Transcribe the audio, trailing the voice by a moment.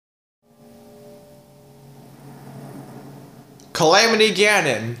Calamity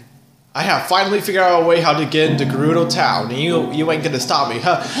Ganon. I have finally figured out a way how to get into Gerudo Town, and you ain't gonna stop me,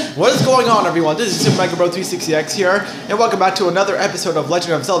 huh? What is going on, everyone? This is Super Mega Bro 360X here, and welcome back to another episode of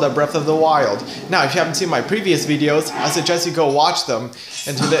Legend of Zelda Breath of the Wild. Now, if you haven't seen my previous videos, I suggest you go watch them.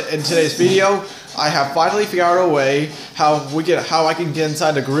 In today's video, I have finally figured out a way how I can get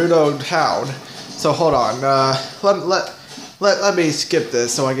inside the Gerudo Town. So hold on, let me skip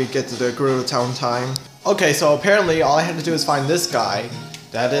this so I can get to the Gerudo Town time. Okay, so apparently all I had to do is find this guy.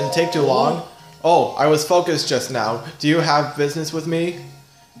 That didn't take too long. Oh, I was focused just now. Do you have business with me?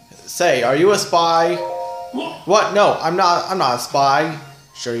 Say, are you a spy? What? No, I'm not a spy.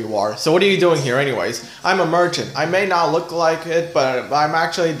 Sure you are. So what are you doing here anyways? I'm a merchant. I may not look like it, but I'm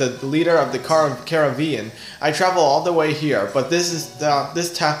actually the leader of the caravan. I travel all the way here, but this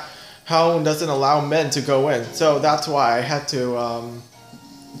town doesn't allow men to go in. So that's why I had to,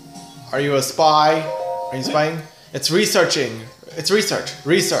 Are you a spy? Are you spying? It's researching. It's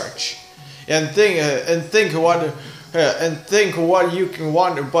research, and think what you can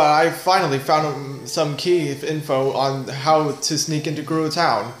want. But I finally found some key info on how to sneak into Gerudo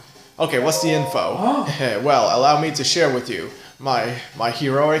Town. Okay, what's the info? Oh. Well, allow me to share with you my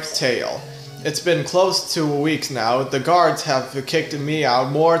heroic tale. It's been close to weeks now. The guards have kicked me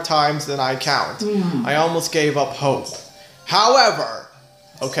out more times than I count. I almost gave up hope. However,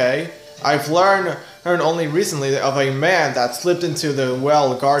 okay, I've learned only recently of a man that slipped into the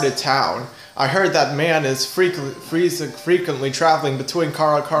well-guarded town. I heard that man is frequently traveling between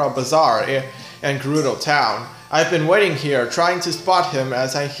Kara Bazaar and Gerudo Town. I've been waiting here, trying to spot him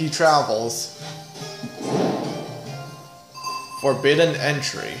as he travels. Forbidden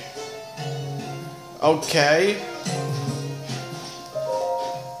entry. Okay.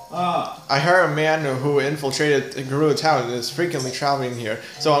 I heard a man who infiltrated Gerudo Town and is frequently traveling here,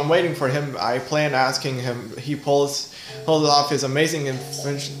 so I'm waiting for him. I plan asking him. He pulls off his amazing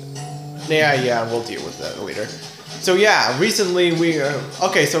invention. Yeah, we'll deal with that later. So yeah, recently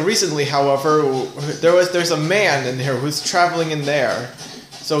however, there's a man in here who's traveling in there.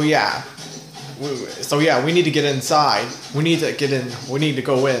 So yeah, we need to get inside. We need to get in. We need to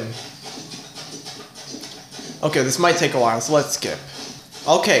go in. Okay, this might take a while, so let's skip.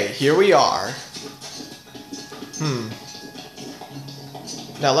 Okay, here we are.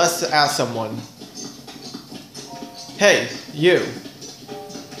 Now let's ask someone. Hey, you.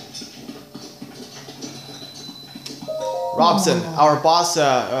 Robson, our boss.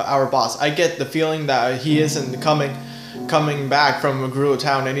 I get the feeling that he isn't coming back from Gerudo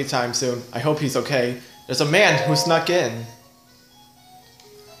Town anytime soon. I hope he's okay. There's a man who snuck in.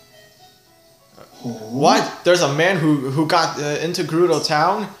 What? There's a man who got into Gerudo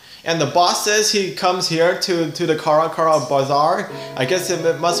Town? And the boss says he comes here to the Kara Bazaar? I guess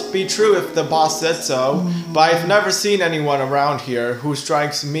it must be true if the boss said so. But I've never seen anyone around here who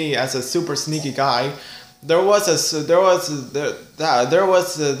strikes me as a super sneaky guy. There was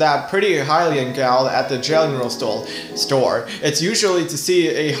that pretty Hylian gal at the general store. It's usually to see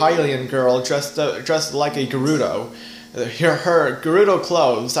a Hylian girl dressed like a Gerudo. Her Gerudo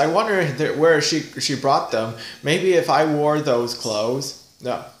clothes. I wonder where she brought them. Maybe if I wore those clothes.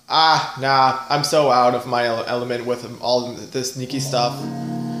 No. Nah. I'm so out of my element with all this sneaky stuff.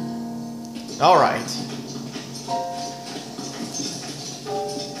 Alright.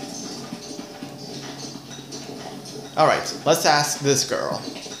 Alright, let's ask this girl.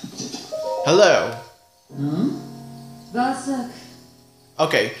 Hello.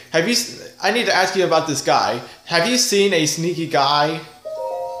 Okay, I need to ask you about this guy. Have you seen a sneaky guy?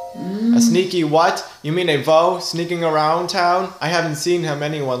 A sneaky what? You mean a Vo sneaking around town? I haven't seen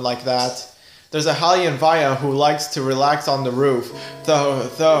anyone like that. There's a Hylian Vaya who likes to relax on the roof.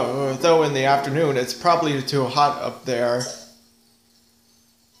 Though in the afternoon, it's probably too hot up there.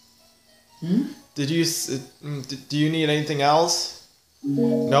 Do you need anything else?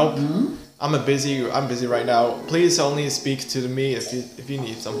 Nope. I'm busy right now. Please only speak to me if you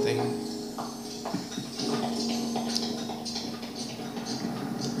need something.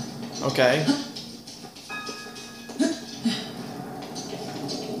 Okay.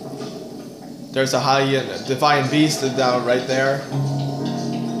 There's a Hylian Divine Beast down right there.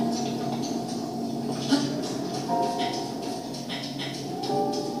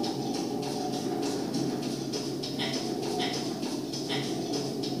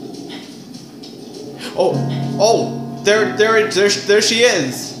 Oh, there she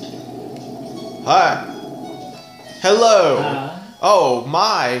is. Hi. Hello. Oh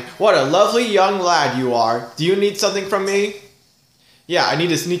my, what a lovely young lad you are. Do you need something from me? Yeah, I need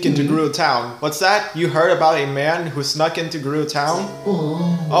to sneak into Gerudo Town. What's that? You heard about a man who snuck into Gerudo Town?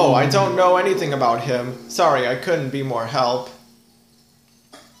 Oh, I don't know anything about him. Sorry, I couldn't be more help.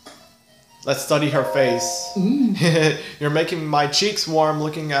 Let's study her face. You're making my cheeks warm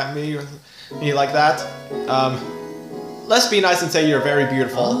looking at me like that. Let's be nice and say you're very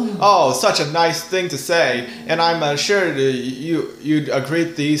beautiful. Oh, such a nice thing to say. And I'm sure you'd agree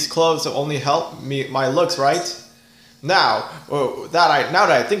these clothes only help my looks, right? Now that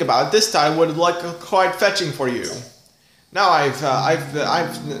I think about it, this style would look quite fetching for you. Now I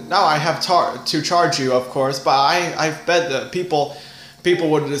have to charge you, of course, but I bet that people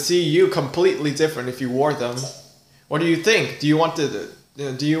would see you completely different if you wore them. What do you think? Do you want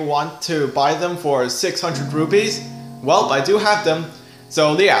to buy them for 600 rupees? Well, I do have them,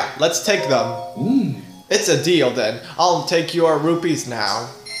 so yeah, let's take them. It's a deal then. I'll take your rupees now.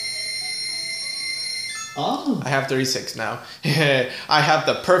 I have 36 now. I have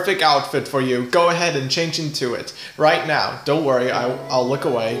the perfect outfit for you. Go ahead and change into it right now. Don't worry, I'll look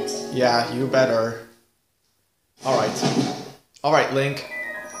away. Yeah, you better. Alright, Link.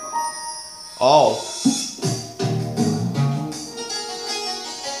 Oh.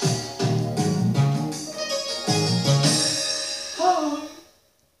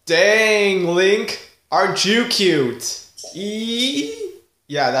 Dang, Link. Aren't you cute?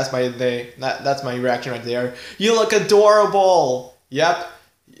 Yeah, that's my reaction right there. You look adorable. Yep,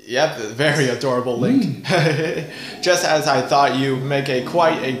 very adorable, Link. Just as I thought, you make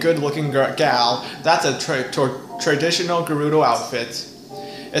quite a good-looking gal. That's a traditional Gerudo outfit.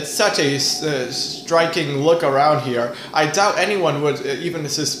 It's such a striking look around here. I doubt anyone would even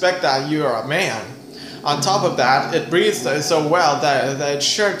suspect that you are a man. On top of that, it breathes so well that it's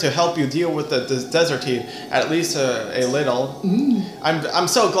sure to help you deal with the desert heat, at least a little. I'm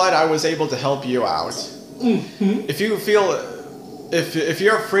so glad I was able to help you out. If you feel, if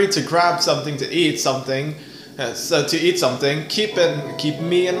you're free to grab something to eat, keep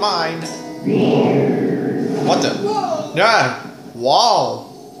me in mind. What the? Yeah. Wow.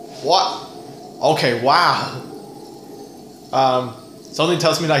 What? Okay. Wow. Something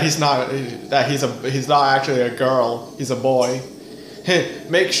tells me that he's not actually a girl. He's a boy.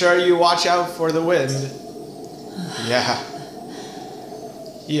 Make sure you watch out for the wind. Yeah.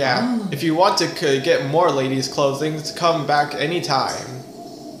 If you want to get more ladies' clothing, come back anytime.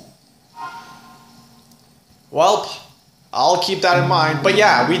 Well, I'll keep that in mind. But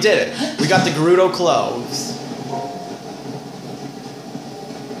yeah, we did it. We got the Gerudo clothes.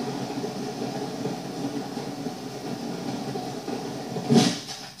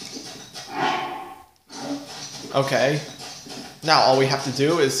 Okay. Now all we have to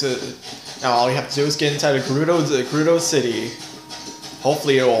do is get inside the Gerudo city.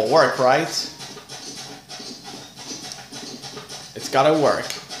 Hopefully it will work, right? It's gotta work.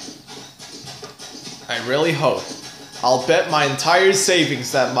 I really hope. I'll bet my entire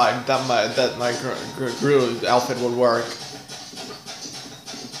savings that my Gerudo outfit would work.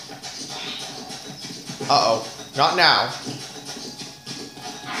 Uh-oh. Not now.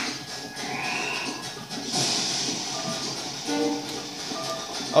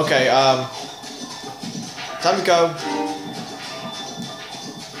 Okay, time to go.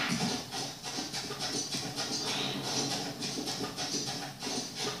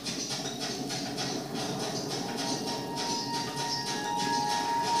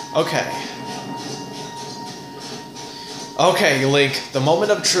 Okay, Link, the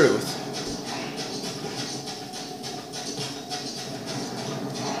moment of truth.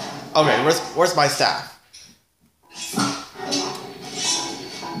 Okay, where's my staff?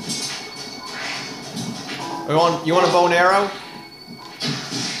 You want a bow and arrow?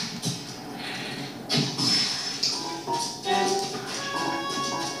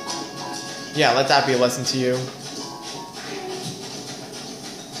 Yeah, let that be a lesson to you.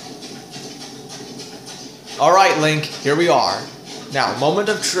 Alright, Link, here we are. Now, moment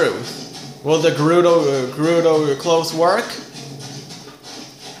of truth. Will the Gerudo clothes work?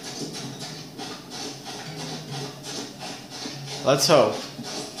 Let's hope.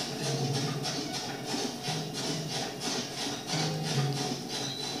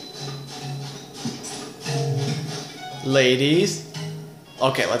 Ladies.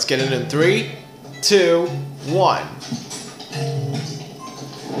 Okay, let's get it in 3, 2, 1.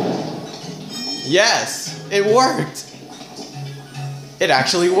 Yes, it worked. It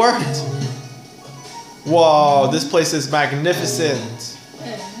actually worked. Whoa, this place is magnificent.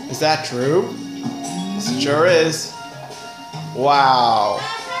 Is that true? It sure is. Wow.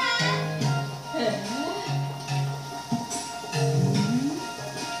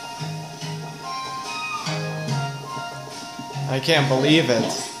 I can't believe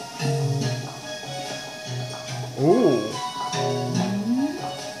it. Ooh.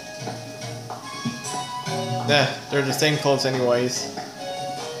 They're the same clothes anyways.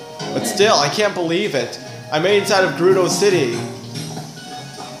 But still, I can't believe it. I'm inside of Gerudo City.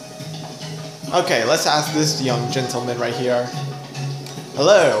 Okay, let's ask this young gentleman right here.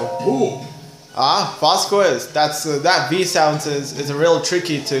 Hello. Ooh. Ah, Vasquez. That V sound is a real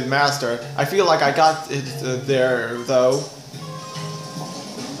tricky to master. I feel like I got it there though.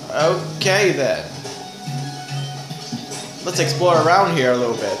 Okay then. Let's explore around here a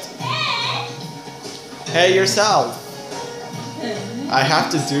little bit. Hey yourself. I have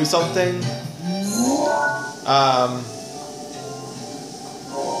to do something.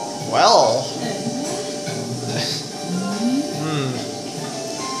 Well.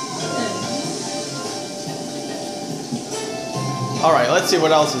 Alright, let's see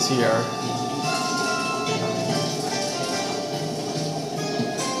what else is here.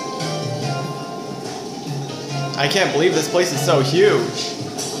 I can't believe this place is so huge.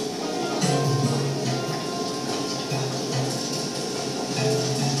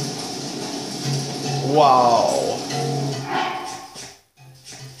 Wow.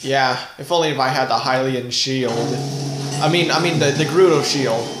 Yeah, if only if I had the Hylian shield. I mean the Gerudo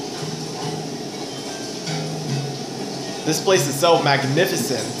shield. This place is so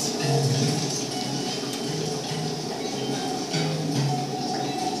magnificent.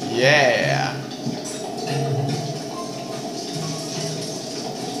 Yeah.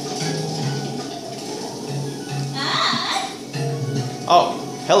 Oh,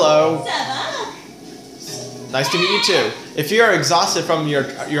 hello. Nice to meet you too. If you are exhausted from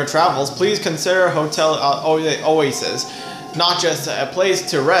your travels, please consider Hotel Oasis. Not just a place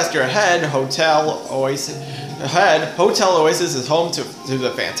to rest your head, Hotel Oasis is home to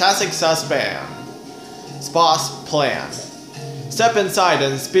the fantastic Spa's plan. Step inside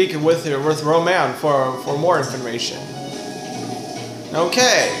and speak with Roman for more information.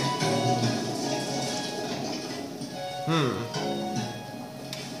 Okay.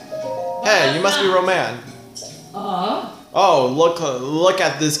 Hey, you must be Roman. Oh, look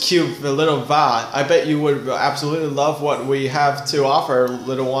at this cute little Va. I bet you would absolutely love what we have to offer,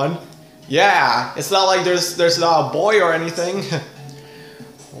 little one. Yeah, it's not like there's not a boy or anything.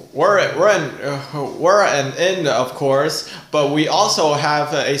 We're an inn, of course, but we also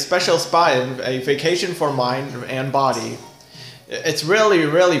have a special spot in a vacation for mind and body. It's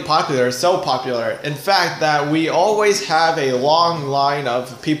really popular, so popular. In fact, that we always have a long line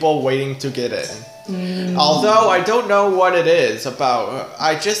of people waiting to get in. Although I don't know what it is about,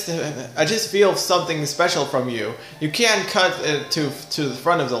 I just feel something special from you. You can't cut it to the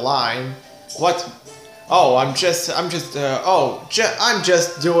front of the line. What? Oh, I'm just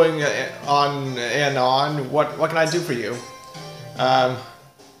doing on and on. What can I do for you?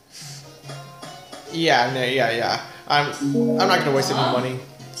 Yeah. I'm not gonna waste any money.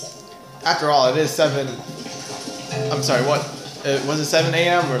 After all, it is 7. I'm sorry. What? Was it 7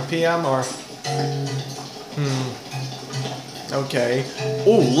 a.m. or p.m. or? Okay.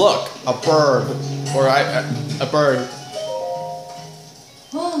 Ooh, look, a bird, or a bird.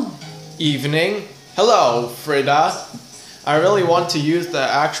 Evening. Hello, Frida. I really want to use the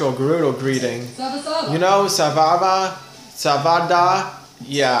actual Gerudo greeting. You know, Savada.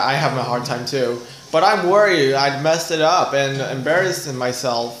 Yeah, I have a hard time too. But I'm worried I'd messed it up and embarrassed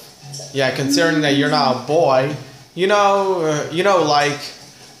myself. Yeah, considering that you're not a boy. You know, like,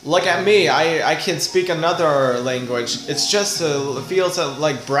 look at me. I can speak another language. It's just it feels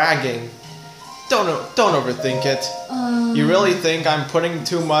like bragging. Don't overthink it. You really think I'm putting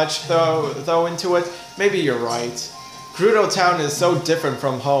too much though into it? Maybe you're right. Gerudo Town is so different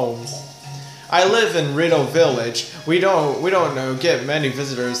from home. I live in Rito Village. We don't get many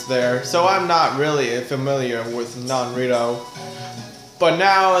visitors there, so I'm not really familiar with non-Rito. But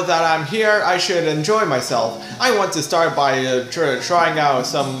now that I'm here, I should enjoy myself. I want to start by trying out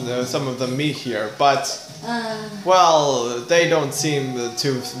some of the meat here, but well, they don't seem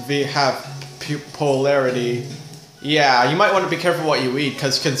to have polarity. Yeah, you might want to be careful what you eat,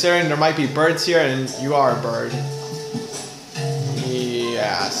 because considering there might be birds here and you are a bird.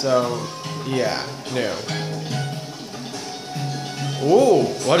 Yeah, so yeah, no. Ooh,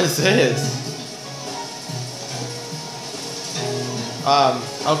 what is this?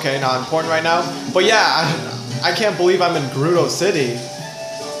 Okay, not important right now. But yeah, I can't believe I'm in Gerudo City.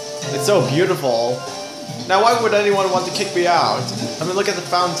 It's so beautiful. Now, why would anyone want to kick me out? I mean, look at the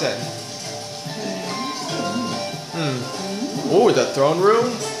fountain. Ooh, the throne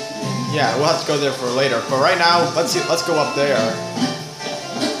room? Yeah, we'll have to go there for later. But right now, let's go up there.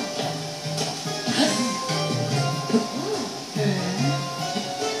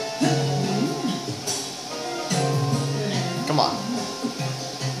 Come on.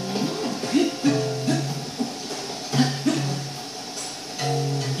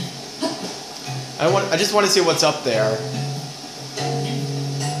 I just want to see what's up there.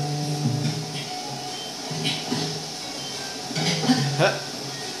 Huh.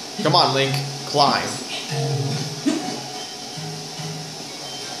 Come on, Link. Climb.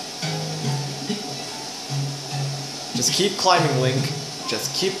 Just keep climbing, Link.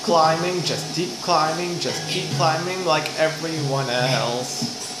 Just keep climbing, just keep climbing, just keep climbing like everyone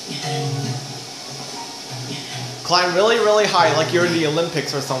else. Climb really, really high like you're in the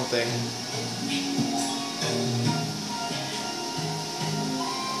Olympics or something.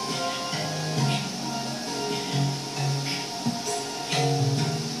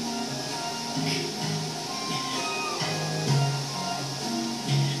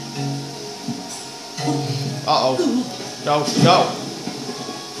 Uh-oh. No, no.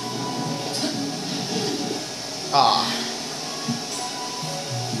 Ah.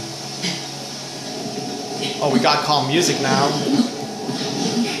 Oh, we got calm music now.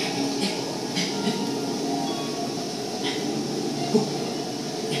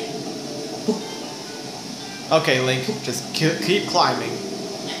 Okay, Link, just keep climbing.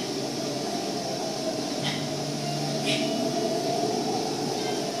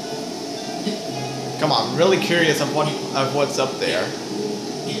 Come on, I'm really curious of what's up there.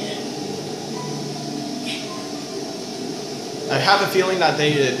 I have a feeling that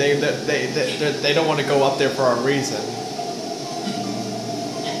they don't want to go up there for a reason.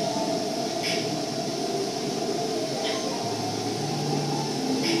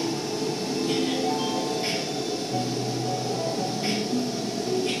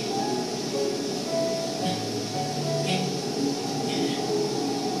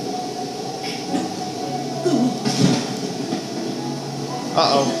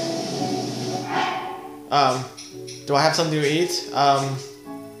 Uh-oh. Do I have something to eat?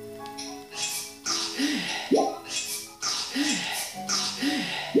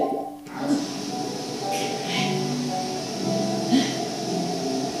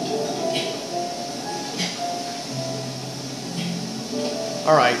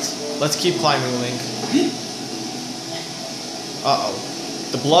 Alright, let's keep climbing, Link. Uh-oh.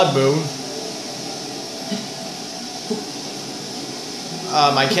 The blood moon.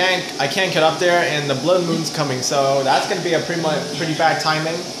 I can't get up there, and the blood moon's coming, so that's gonna be a pretty bad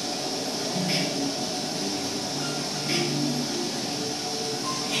timing.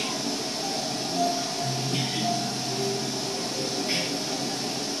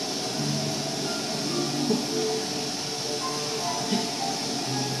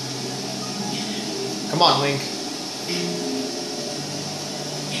 Come on, Link.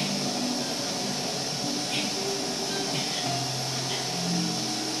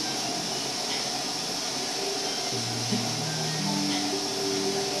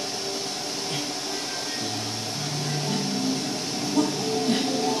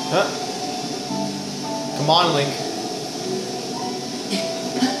 Huh? Come on, Link.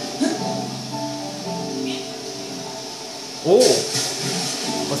 Oh,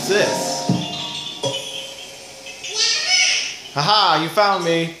 what's this? Haha, you found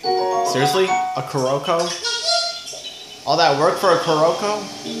me. Seriously? A Kuroko? All that work for a Kuroko?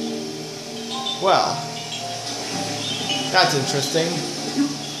 Well, that's interesting.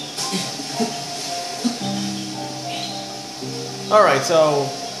 Alright, so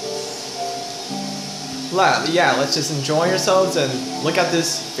yeah, let's just enjoy ourselves and look at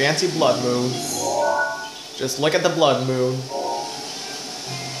this fancy blood moon. Just look at the blood moon.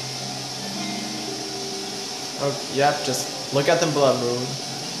 Oh, yep, just look at the blood moon.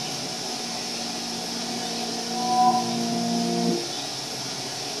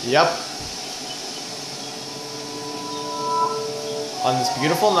 Yep. On this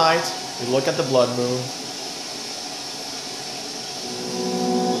beautiful night, we look at the blood moon.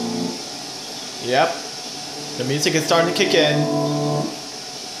 Yep. The music is starting to kick in.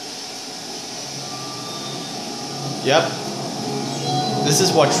 Yep. This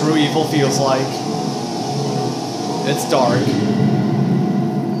is what true evil feels like. It's dark.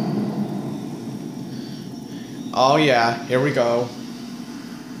 Oh yeah, here we go.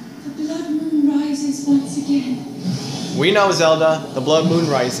 The blood moon rises once again. We know, Zelda. The blood moon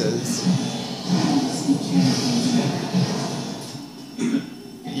rises.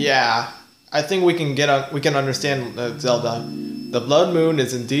 Yeah. I think we can understand Zelda. The blood moon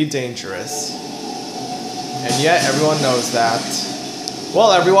is indeed dangerous. And yet everyone knows that.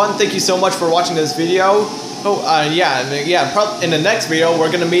 Well, everyone, thank you so much for watching this video. Oh, in the next video we're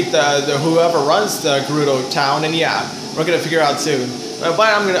gonna meet the whoever runs the Gerudo town, and yeah, we're gonna figure out soon. But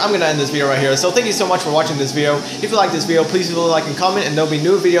I'm gonna end this video right here. So thank you so much for watching this video. If you like this video, please leave a like and comment, and there'll be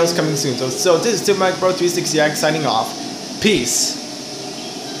new videos coming soon. So this is Bro 360X signing off. Peace.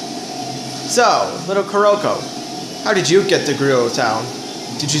 So, little Kuroko, how did you get to Gerudo Town?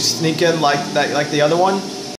 Did you sneak in like the other one?